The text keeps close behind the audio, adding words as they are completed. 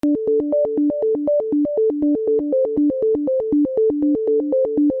Father,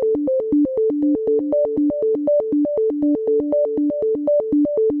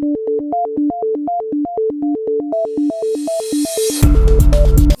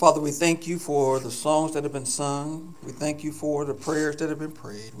 we thank you for the songs that have been sung. We thank you for the prayers that have been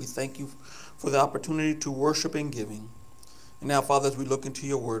prayed. We thank you for the opportunity to worship and giving. And now, Father, as we look into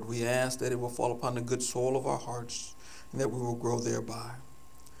your word, we ask that it will fall upon the good soil of our hearts and that we will grow thereby.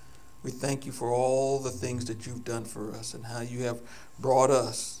 We thank you for all the things that you've done for us and how you have brought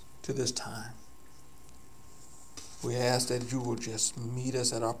us to this time. We ask that you will just meet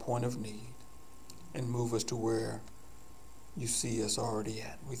us at our point of need and move us to where you see us already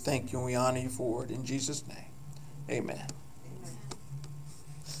at. We thank you and we honor you for it. In Jesus' name, amen.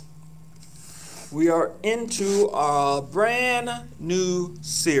 We are into our brand new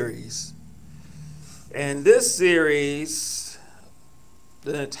series. And this series,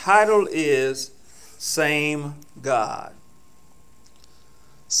 the title is Same God.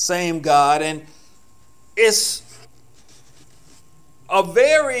 Same God. And it's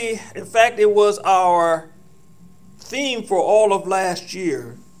in fact, it was our theme for all of last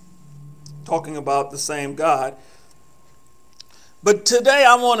year, talking about the same God. But today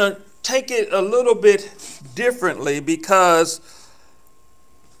I want to take it a little bit differently because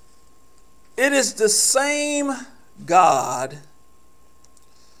it is the same God,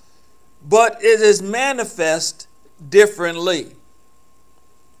 but it is manifest differently.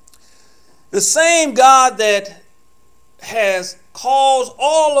 The same God that has caused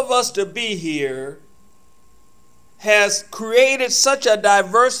all of us to be here has created such a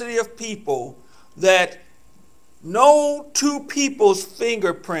diversity of people that no two people's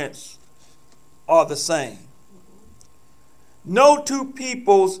fingerprints are the same. No two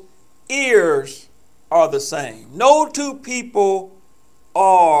people's ears are the same. No two people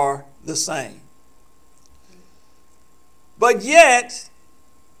are the same. But yet,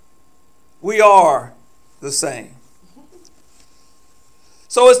 we are the same.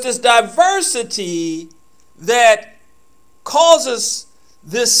 So it's this diversity that causes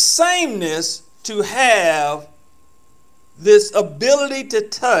this sameness to have this ability to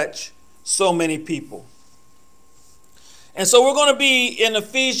touch so many people. And so we're going to be in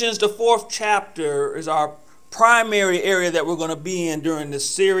Ephesians, the 4th chapter is our primary area that we're going to be in during this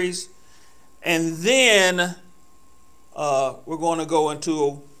series. And then we're going to go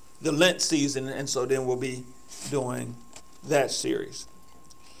into the Lent season, and so then we'll be doing that series.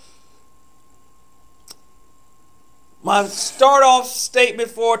 My start-off statement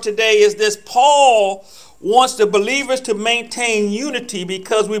for today is this: Paul wants the believers to maintain unity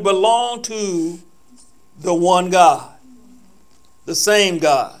because we belong to the one God, the same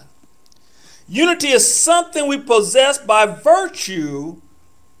God. Unity is something we possess by virtue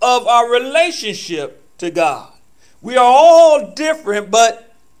of our relationship to God. We are all different,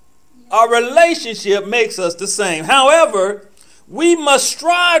 but our relationship makes us the same. However, we must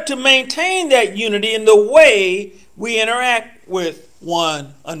strive to maintain that unity in the way we interact with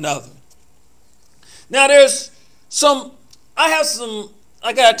one another. Now I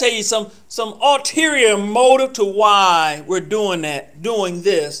gotta tell you some ulterior motive to why we're doing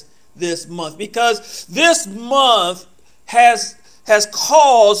this month. Because this month has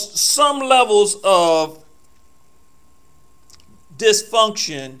caused some levels of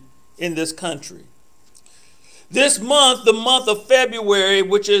dysfunction in this country. This month, the month of February,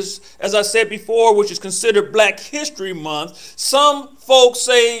 which is, as I said before, which is considered Black History Month, some folks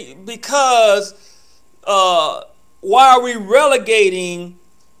say because why are we relegating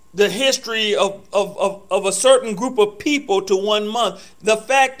the history of a certain group of people to 1 month? The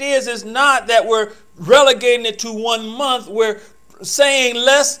fact is not that we're relegating it to 1 month. We're saying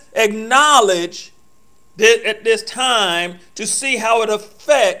let's acknowledge that at this time to see how it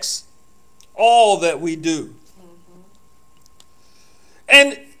affects all that we do.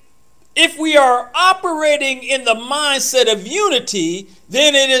 And if we are operating in the mindset of unity,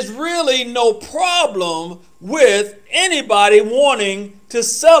 then it is really no problem with anybody wanting to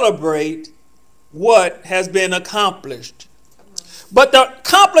celebrate what has been accomplished. But the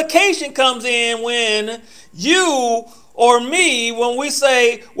complication comes in when you or me, when we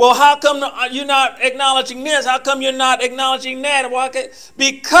say, well, how come you're not acknowledging this? How come you're not acknowledging that?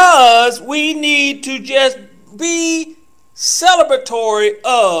 Because we need to just be celebratory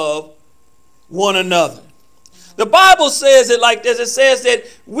of one another. The Bible says it like this. It says that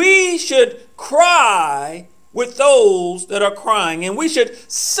we should cry with those that are crying, and we should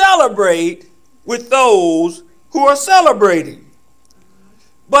celebrate with those who are celebrating.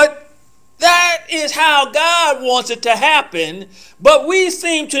 But That is how God wants it to happen, but we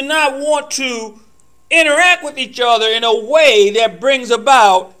seem to not want to interact with each other in a way that brings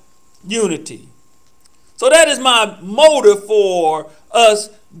about unity. So that is my motive for us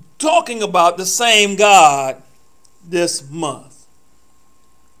talking about the same God this month.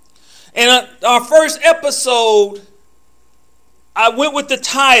 And our first episode, I went with the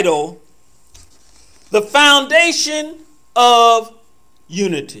title, The Foundation of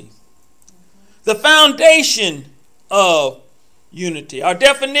Unity. The foundation of unity. Our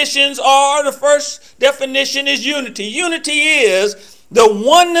definitions are, the first definition is unity. Unity is the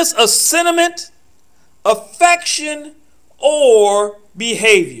oneness of sentiment, affection, or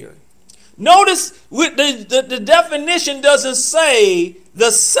behavior. Notice the definition doesn't say the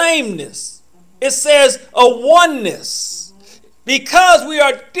sameness. It says a oneness. Because we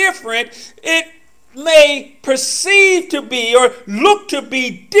are different, it may perceive to be or look to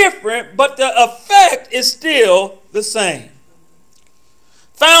be different, but the effect is still the same.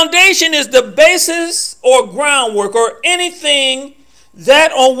 Foundation is the basis or groundwork or anything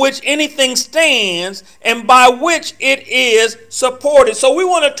that on which anything stands and by which it is supported. So we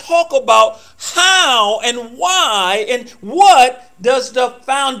want to talk about how and why and what does the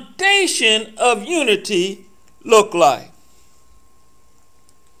foundation of unity look like.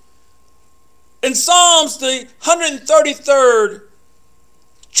 In Psalms, the 133rd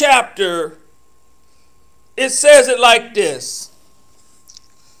chapter, it says it like this.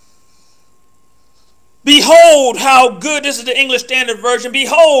 Behold how good, this is the English Standard Version,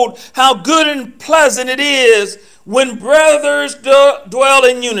 behold how good and pleasant it is when brothers dwell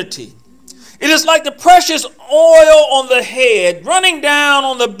in unity. It is like the precious oil on the head, running down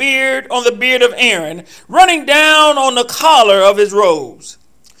on the beard of Aaron, running down on the collar of his robes.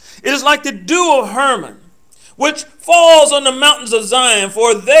 It is like the dew of Hermon, which falls on the mountains of Zion,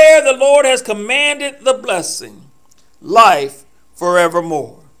 for there the Lord has commanded the blessing, life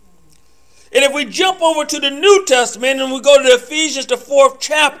forevermore. And if we jump over to the New Testament and we go to Ephesians, the 4th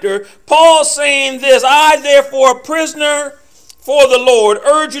chapter, Paul's saying this, I therefore, a prisoner for the Lord,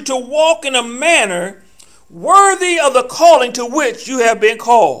 urge you to walk in a manner worthy of the calling to which you have been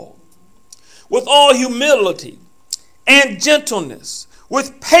called, with all humility and gentleness,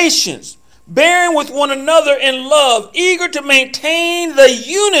 with patience, bearing with one another in love, eager to maintain the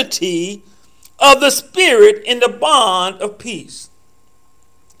unity of the Spirit in the bond of peace.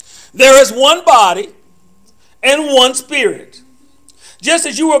 There is one body and one Spirit, just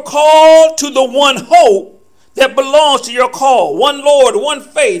as you were called to the one hope that belongs to your call, one Lord, one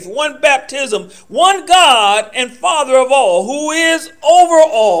faith, one baptism, one God and Father of all, who is over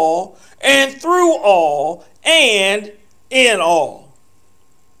all and through all and in all.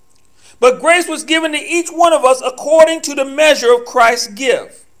 But grace was given to each one of us according to the measure of Christ's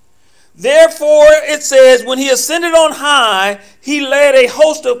gift. Therefore, it says, when he ascended on high, he led a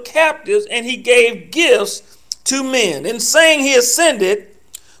host of captives and he gave gifts to men. In saying he ascended,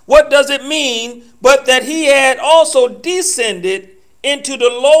 what does it mean but that he had also descended into the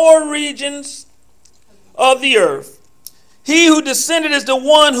lower regions of the earth? He who descended is the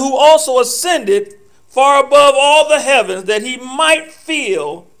one who also ascended far above all the heavens, that he might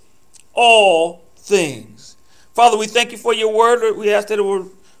fill all things. Father, we thank you for your word. We ask that it will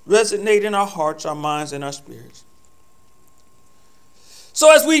resonate in our hearts, our minds, and our spirits.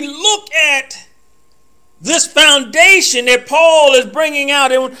 So as we look at this foundation that Paul is bringing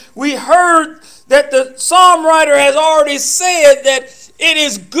out, and we heard that the psalm writer has already said that it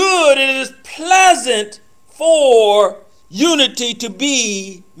is good, it is pleasant for unity to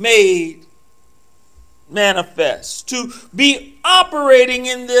be made manifest, to be operating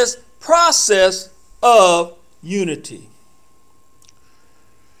in this process of unity.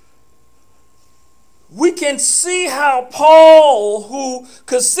 We can see how Paul, who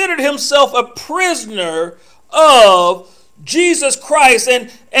considered himself a prisoner of Jesus Christ,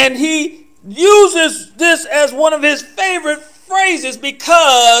 and he uses this as one of his favorite phrases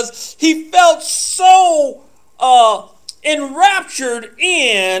because he felt so enraptured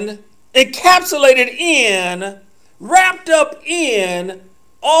in, encapsulated in, wrapped up in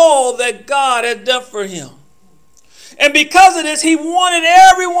all that God had done for him. And because of this, he wanted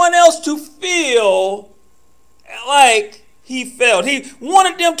everyone else to feel like he felt. He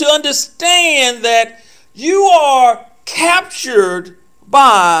wanted them to understand that you are captured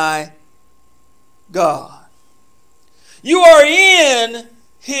by God. You are in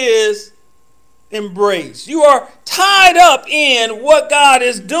his embrace. You are tied up in what God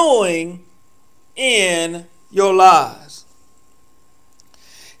is doing in your lives.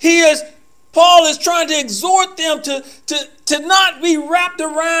 He is Paul is trying to exhort them to not be wrapped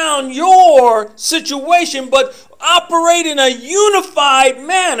around your situation, but operate in a unified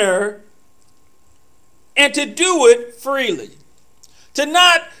manner and to do it freely. To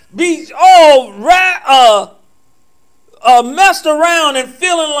not be all messed around and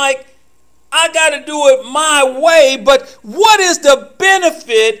feeling like I got to do it my way, but what is the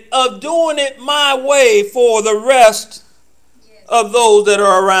benefit of doing it my way for the rest of those that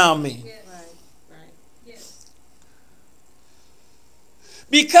are around me?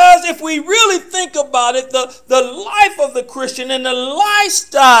 Because if we really think about it, the life of the Christian and the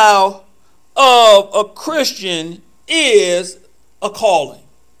lifestyle of a Christian is a calling.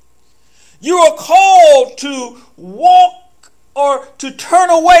 You are called to walk or to turn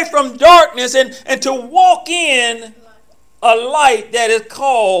away from darkness and to walk in a light that is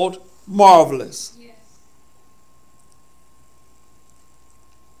called marvelous.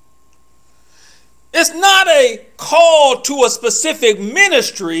 It's not a call to a specific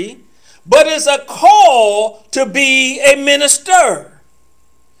ministry, but it's a call to be a minister.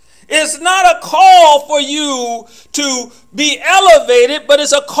 It's not a call for you to be elevated, but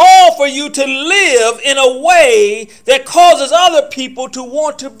it's a call for you to live in a way that causes other people to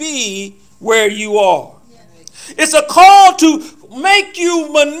want to be where you are. It's a call to make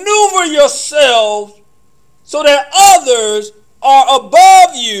you maneuver yourself so that others are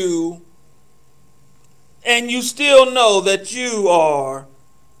above you and you still know that you are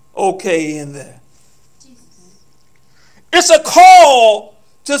okay in there. It's a call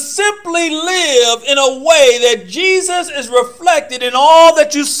to simply live in a way that Jesus is reflected in all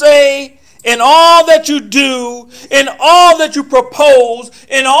that you say, in all that you do, in all that you propose,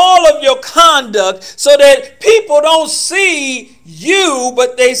 in all of your conduct, so that people don't see you,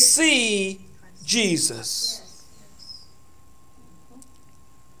 but they see Jesus.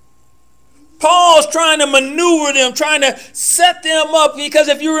 Paul's trying to maneuver them, trying to set them up, because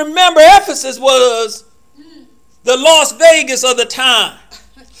if you remember, Ephesus was the Las Vegas of the time.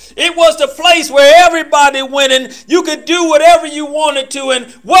 It was the place where everybody went and you could do whatever you wanted to, and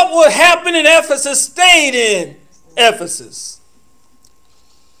what would happen in Ephesus stayed in Ephesus.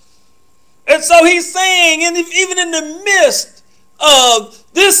 And so he's saying, and even in the midst of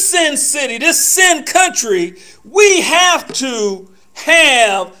this sin city, this sin country, we have to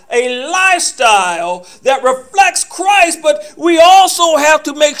have a lifestyle that reflects Christ, but we also have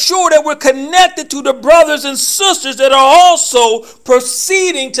to make sure that we're connected to the brothers and sisters that are also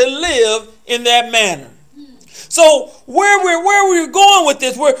proceeding to live in that manner. So where we're going with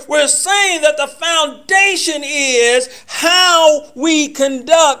this, we're saying that the foundation is how we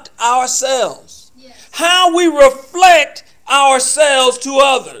conduct ourselves, how we reflect ourselves to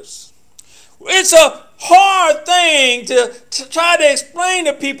others. It's a hard thing to try to explain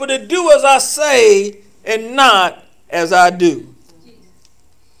to people to do as I say and not as I do.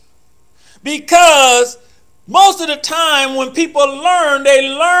 Because most of the time when people learn, they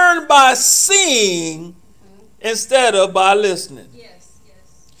learn by seeing instead of by listening.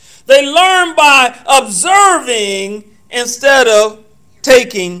 They learn by observing instead of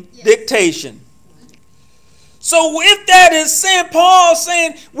taking dictation. So if that is sin, Paul's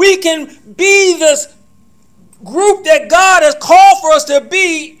saying we can be this group that God has called for us to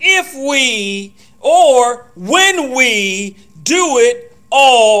be if we, or when we, do it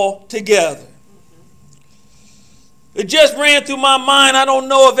all together. It just ran through my mind. I don't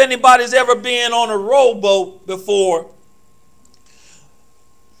know if anybody's ever been on a rowboat before.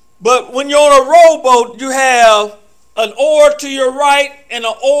 But when you're on a rowboat, you have an oar to your right and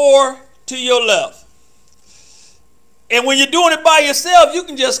an oar to your left. And when you're doing it by yourself, you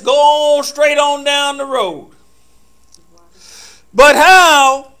can just go on straight on down the road. But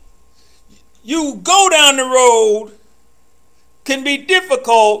how you go down the road can be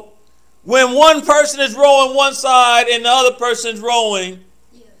difficult when one person is rowing one side and the other person is rowing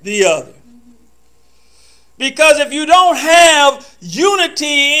the other. Because if you don't have unity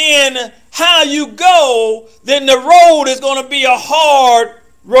in how you go, then the road is going to be a hard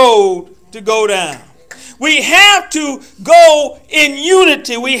road to go down. We have to go in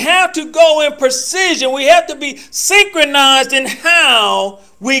unity. We have to go in precision. We have to be synchronized in how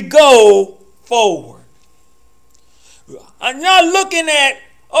we go forward. I'm not looking at,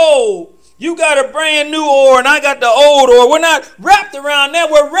 you got a brand new oar and I got the old oar. We're not wrapped around that.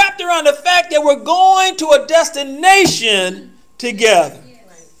 We're wrapped around the fact that we're going to a destination together.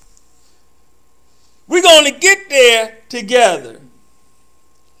 We're going to get there together.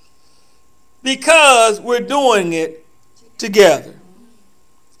 Because we're doing it together.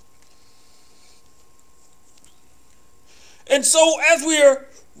 And so as we're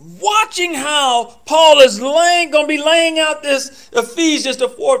watching how Paul is going to be laying out this Ephesians, the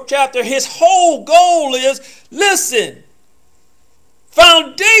 4th chapter, his whole goal is, listen,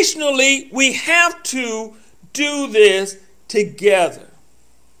 foundationally, we have to do this together.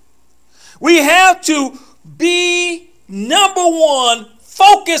 We have to be, number one,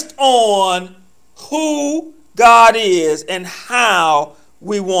 focused on who God is and how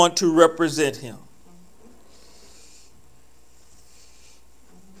we want to represent him.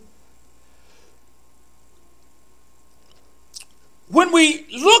 When we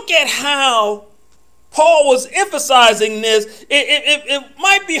look at how Paul was emphasizing this, it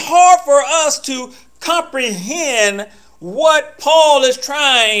might be hard for us to comprehend what Paul is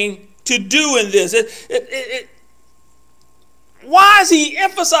trying to do in this. Why is he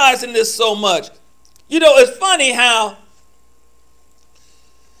emphasizing this so much? You know, it's funny how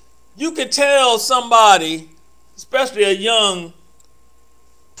you can tell somebody, especially a young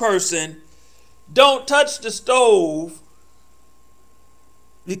person, don't touch the stove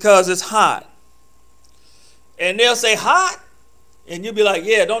because it's hot. And they'll say, hot? And you'll be like,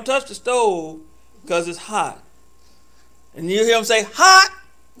 yeah, don't touch the stove because it's hot. And you hear them say, hot?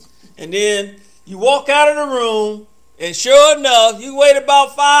 And then you walk out of the room, and sure enough, you wait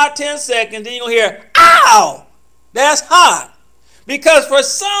about 5-10 seconds, then you'll hear, ow, that's hot. Because for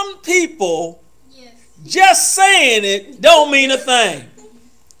some people, yes, just saying it don't mean a thing.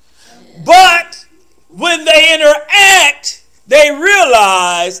 But when they interact, they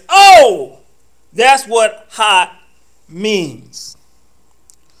realize, oh, that's what hot means.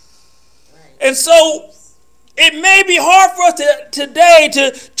 And so it may be hard for us today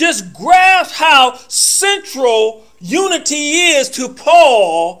to just grasp how central unity is to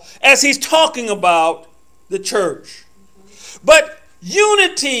Paul as he's talking about the church. But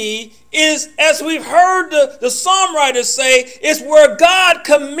unity is, as we've heard the psalm writer say, is where God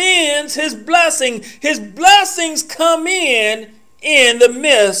commends his blessing. His blessings come in the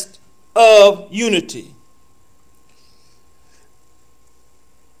midst of unity.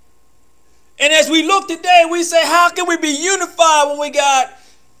 And as we look today, we say, how can we be unified when we got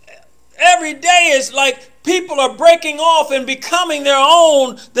every day is like people are breaking off and becoming their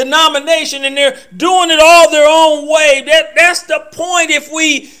own denomination, and they're doing it all their own way. That's the point. If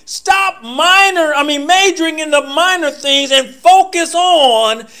we stop majoring in the minor things and focus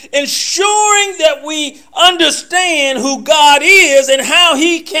on ensuring that we understand who God is and how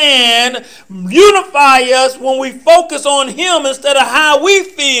he can unify us when we focus on him instead of how we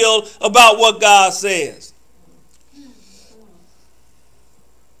feel about what God says.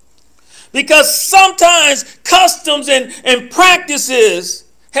 Because sometimes customs and practices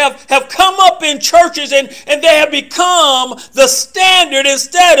have come up in churches and they have become the standard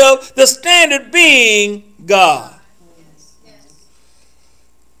instead of the standard being God. Yes. Yes.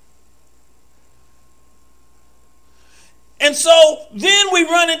 And so then we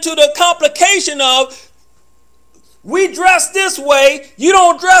run into the complication of, we dress this way, you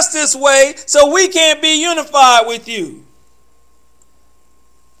don't dress this way, so we can't be unified with you.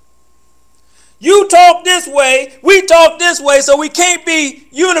 You talk this way, we talk this way, so we can't be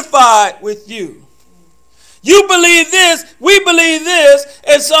unified with you. You believe this, we believe this,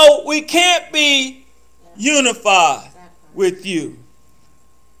 and so we can't be unified with you.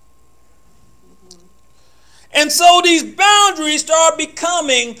 And so these boundaries start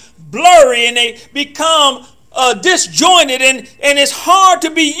becoming blurry and they become disjointed, and it's hard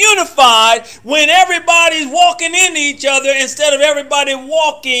to be unified when everybody's walking into each other instead of everybody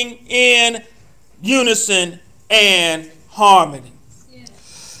walking in unison and harmony. Yeah.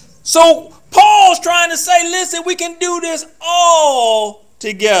 So Paul's trying to say, listen, we can do this all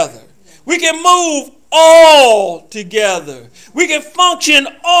together. We can move all together. We can function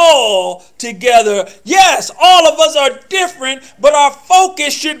all together. Yes, all of us are different, but our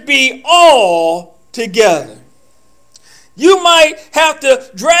focus should be all together. You might have to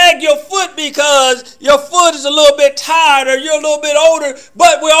drag your foot because your foot is a little bit tired or you're a little bit older,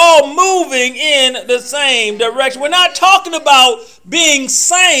 but we're all moving in the same direction. We're not talking about being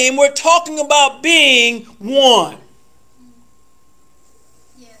same. We're talking about being one.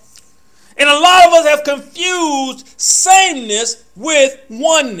 Yes. And a lot of us have confused sameness with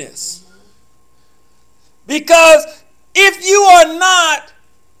oneness. Because if you are not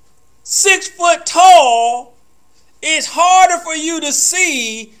 6 foot tall, it's harder for you to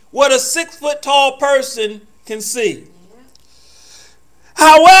see what a 6 foot tall person can see.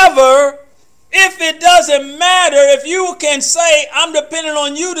 However, if it doesn't matter, if you can say, I'm depending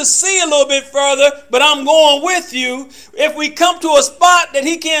on you to see a little bit further, but I'm going with you. If we come to a spot that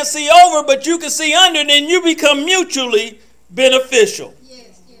he can't see over, but you can see under, then you become mutually beneficial.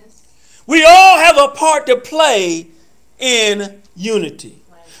 Yes, yes. We all have a part to play in unity.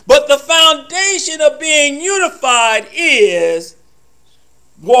 But the foundation of being unified is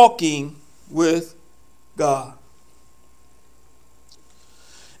walking with God.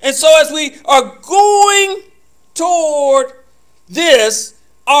 And so as we are going toward this,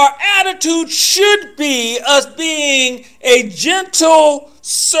 our attitude should be us being a gentle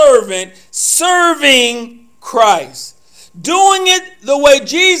servant, serving Christ. Doing it the way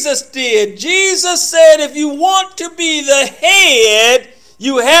Jesus did. Jesus said if you want to be the head,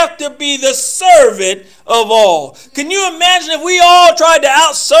 you have to be the servant of all. Can you imagine if we all tried to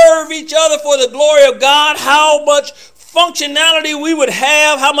outserve each other for the glory of God, how much functionality we would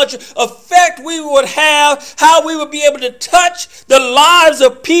have, how much effect we would have, how we would be able to touch the lives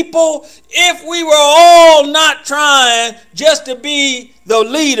of people if we were all not trying just to be the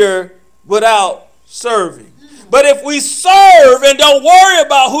leader without serving. But if we serve and don't worry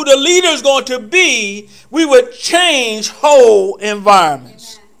about who the leader is going to be, we would change whole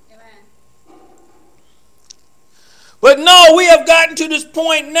environments. But no, we have gotten to this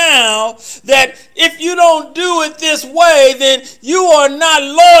point now that if you don't do it this way, then you are not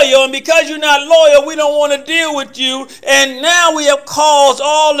loyal. And because you're not loyal, we don't want to deal with you. And now we have caused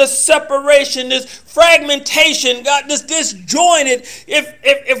all this separation, this fragmentation, got this disjointed.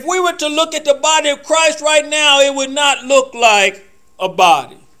 If we were to look at the body of Christ right now, it would not look like a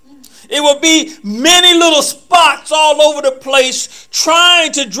body. It would be many little spots all over the place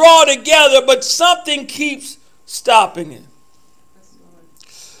trying to draw together, but something keeps stopping it.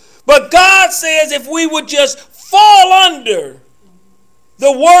 But God says if we would just fall under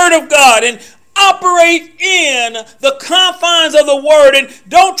the word of God and operate in the confines of the word and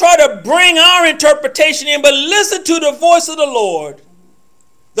don't try to bring our interpretation in, but listen to the voice of the Lord,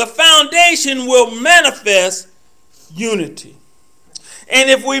 the foundation will manifest unity. And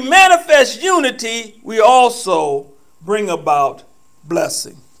if we manifest unity, we also bring about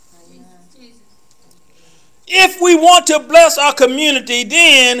blessing. If we want to bless our community,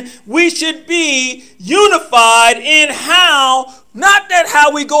 then we should be unified in how, not that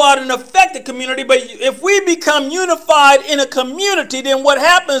how we go out and affect the community, but if we become unified in a community, then what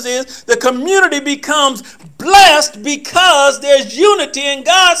happens is the community becomes blessed because there's unity. And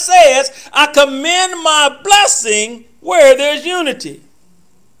God says, I commend my blessing where there's unity.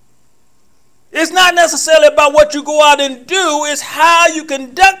 It's not necessarily about what you go out and do, it's how you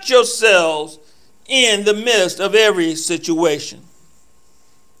conduct yourselves in the midst of every situation.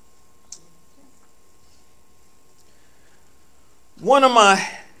 One of my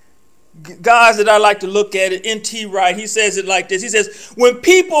guys that I like to look at it, N.T. Wright, he says it like this. He says, when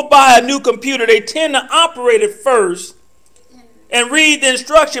people buy a new computer, they tend to operate it first and read the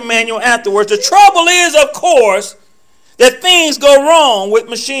instruction manual afterwards. The trouble is, of course, that things go wrong with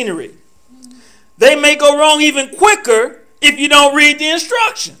machinery. They may go wrong even quicker if you don't read the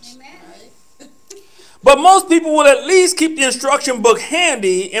instructions. But most people will at least keep the instruction book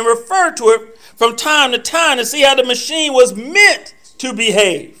handy and refer to it from time to time to see how the machine was meant to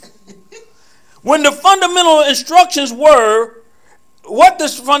behave. When the fundamental instructions were, what the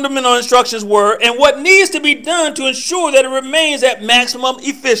fundamental instructions were, and what needs to be done to ensure that it remains at maximum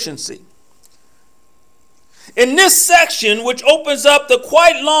efficiency. In this section, which opens up the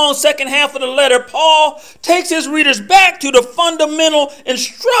quite long second half of the letter, Paul takes his readers back to the fundamental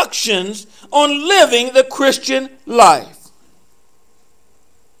instructions on living the Christian life.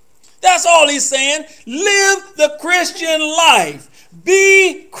 That's all he's saying. Live the Christian life.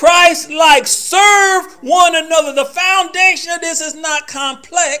 Be Christ-like. Serve one another. The foundation of this is not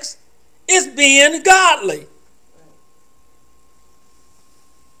complex. It's being godly.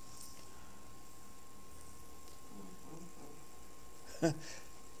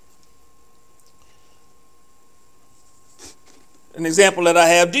 An example that I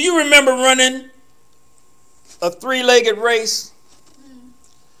have. Do you remember running a three-legged race?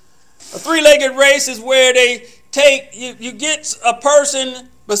 A three-legged race is where they take, you get a person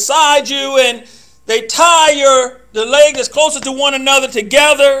beside you and they tie the leg that's closer to one another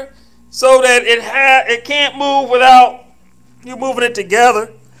together so that it can't move without you moving it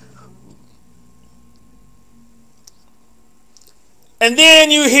together. And then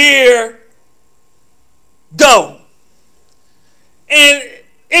you hear, go. And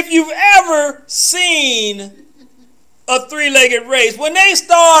if you've ever seen a three-legged race, when they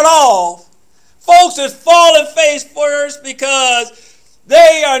start off, folks is falling face first because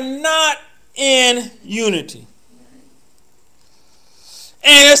they are not in unity.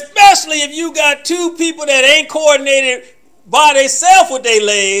 And especially if you got two people that ain't coordinated by themselves with their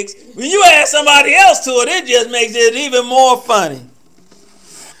legs, when you add somebody else to it, it just makes it even more funny.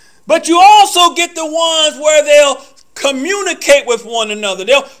 But you also get the ones where they'll communicate with one another.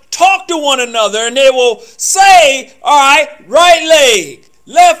 They'll talk to one another and they will say, all right, right leg,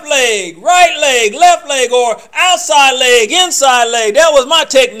 left leg, right leg, left leg, or outside leg, inside leg. That was my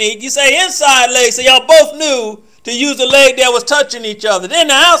technique. You say inside leg, so y'all both knew to use the leg that was touching each other. Then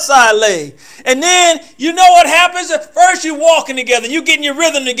the outside leg. And then you know what happens? First you're walking together, you getting your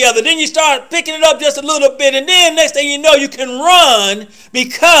rhythm together. Then you start picking it up just a little bit. And then next thing you know, you can run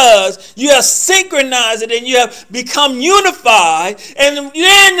because you have synchronized it and you have become unified. And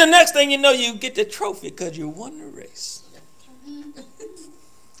then the next thing you know, you get the trophy because you won the race.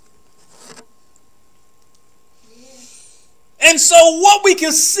 And so what we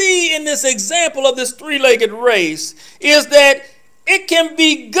can see in this example of this three-legged race is that it can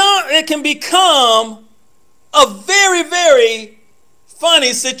become a very, very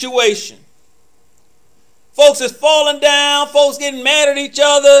funny situation. Folks is falling down. Folks getting mad at each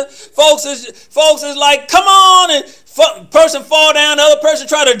other. Folks is like, come on, and person fall down. The other person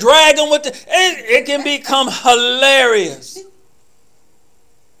try to drag them with it can become hilarious.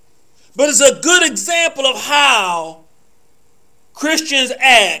 But it's a good example of how Christians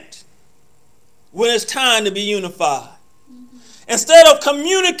act when it's time to be unified. Instead of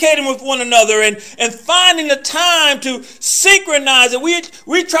communicating with one another and finding the time to synchronize it,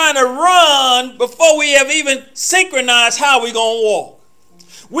 we're trying to run before we have even synchronized how we're going to walk.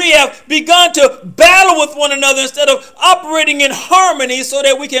 We have begun to battle with one another instead of operating in harmony so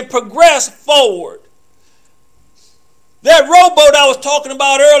that we can progress forward. That rowboat I was talking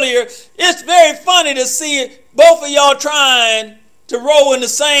about earlier, it's very funny to see both of y'all trying to row in the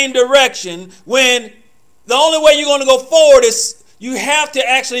same direction when the only way you're going to go forward is you have to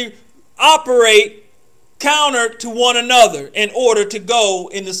actually operate counter to one another in order to go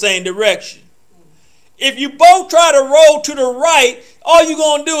in the same direction. If you both try to row to the right, all you're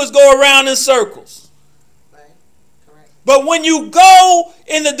going to do is go around in circles. Right. Correct. But when you go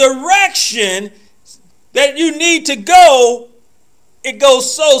in the direction that you need to go, it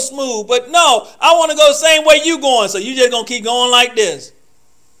goes so smooth. But no, I want to go the same way you going. So you just going to keep going like this.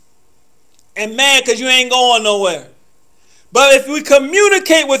 And mad because you ain't going nowhere. But if we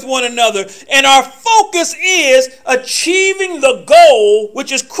communicate with one another and our focus is achieving the goal,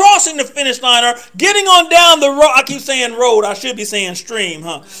 which is crossing the finish line or getting on down the road. I keep saying road. I should be saying stream,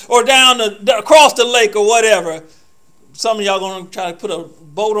 huh? Or down across the lake or whatever. Some of y'all going to try to put a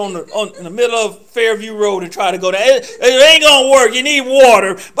boat in the middle of Fairview Road and try to go down. It ain't going to work. You need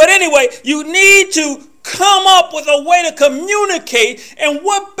water. But anyway, you need to come up with a way to communicate. And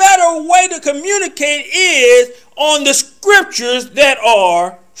what better way to communicate is on the scriptures that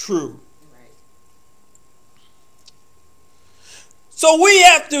are true. So we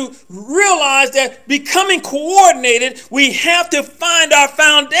have to realize that becoming coordinated, we have to find our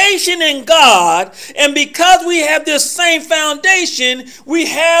foundation in God. And because we have this same foundation, we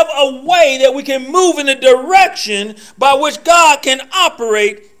have a way that we can move in the direction by which God can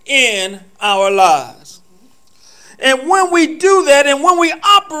operate in our lives. And when we do that, and when we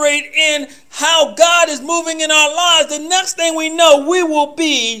operate in how God is moving in our lives, the next thing we know, we will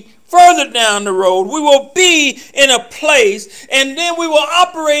be further down the road. We will be in a place, and then we will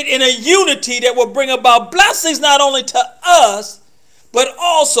operate in a unity that will bring about blessings not only to us, but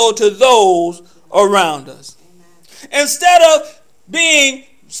also to those around us. Amen. Instead of being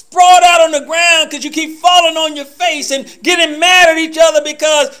sprawled out on the ground because you keep falling on your face and getting mad at each other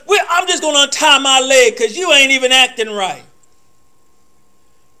because I'm just going to untie my leg because you ain't even acting right.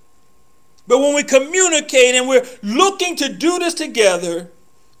 But when we communicate and we're looking to do this together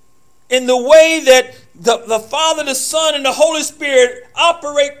in the way that the Father, the Son, and the Holy Spirit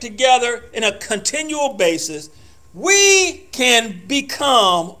operate together in a continual basis, we can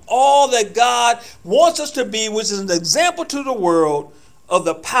become all that God wants us to be, which is an example to the world of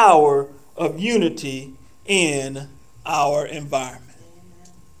the power of unity in our environment.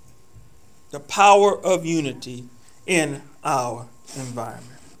 The power of unity in our environment.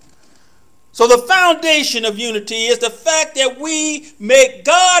 So the foundation of unity is the fact that we make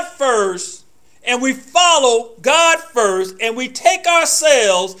God first and we follow God first and we take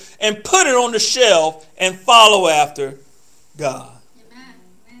ourselves and put it on the shelf and follow after God.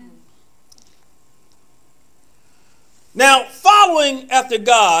 Amen. Now, following after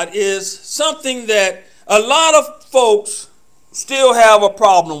God is something that a lot of folks still have a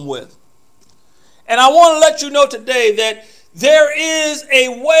problem with. And I want to let you know today that there is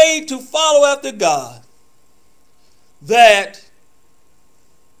a way to follow after God that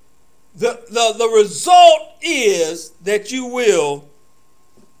the result is that you will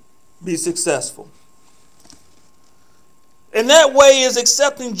be successful. And that way is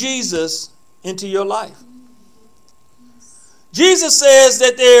accepting Jesus into your life. Jesus says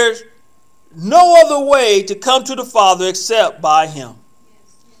that there's no other way to come to the Father except by him.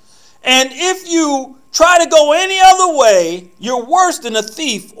 And if you try to go any other way, you're worse than a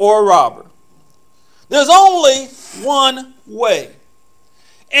thief or a robber. There's only one way.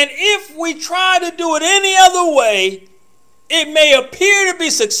 And if we try to do it any other way, it may appear to be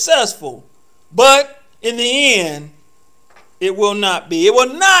successful, but in the end, it will not be. It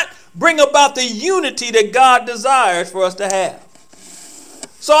will not bring about the unity that God desires for us to have.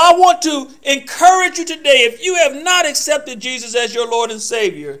 So I want to encourage you today, if you have not accepted Jesus as your Lord and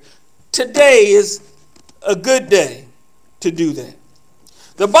Savior, today is a good day to do that.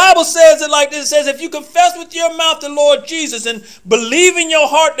 The Bible says it like this. It says, if you confess with your mouth the Lord Jesus and believe in your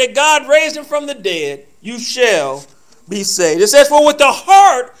heart that God raised him from the dead, you shall be saved. It says, for with the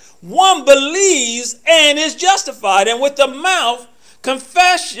heart one believes and is justified, and with the mouth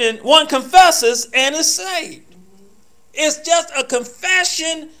one confesses and is saved. It's just a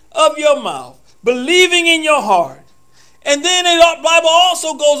confession of your mouth, believing in your heart. And then the Bible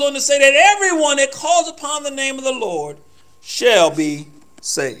also goes on to say that everyone that calls upon the name of the Lord shall be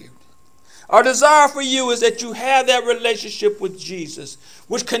saved. Our desire for you is that you have that relationship with Jesus,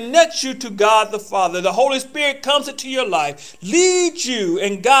 which connects you to God the Father. The Holy Spirit comes into your life, leads you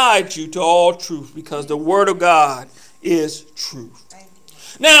and guides you to all truth, because the Word of God is truth.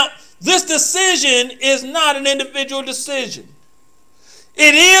 Now, this decision is not an individual decision.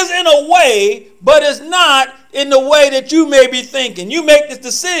 It is in a way, but it's not in the way that you may be thinking. You make this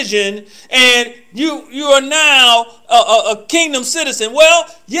decision and you are now a kingdom citizen. Well,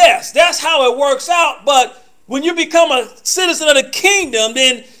 yes, that's how it works out. But when you become a citizen of the kingdom,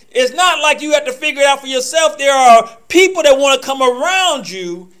 then it's not like you have to figure it out for yourself. There are people that want to come around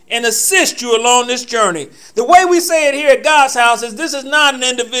you and assist you along this journey. The way we say it here at God's house is this is not an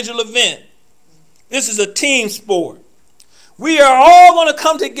individual event. This is a team sport. We are all going to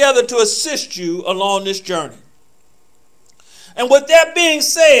come together to assist you along this journey. And with that being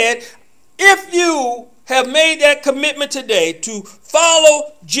said, if you have made that commitment today to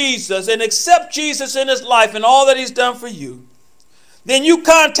follow Jesus and accept Jesus in his life and all that he's done for you, then you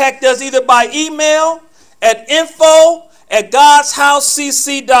contact us either by email at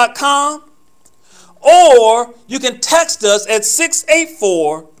info@godshousecc.com, or you can text us at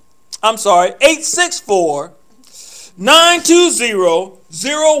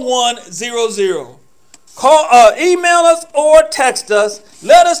 864-920-0100. Email us or text us.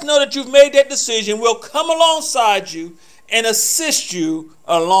 Let us know that you've made that decision. We'll come alongside you and assist you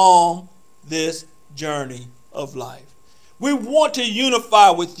along this journey of life. We want to unify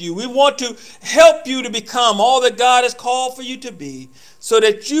with you. We want to help you to become all that God has called for you to be, so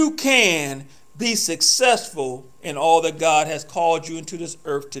that you can be successful in all that God has called you into this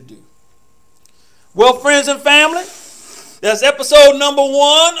earth to do. Well, friends and family, that's episode number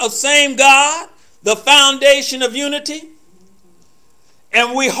 1 of Same God, the Foundation of Unity.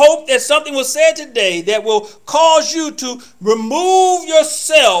 And we hope that something was said today that will cause you to remove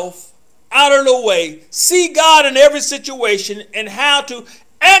yourself out of the way, see God in every situation, and how to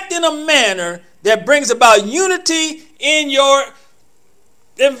act in a manner that brings about unity in your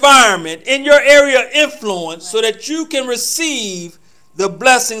environment, in your area of influence, so that you can receive the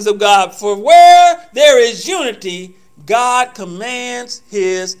blessings of God. For where there is unity, God commands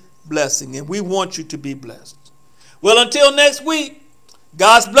his blessing, and we want you to be blessed. Well, until next week,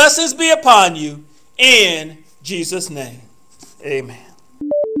 God's blessings be upon you in Jesus' name. Amen.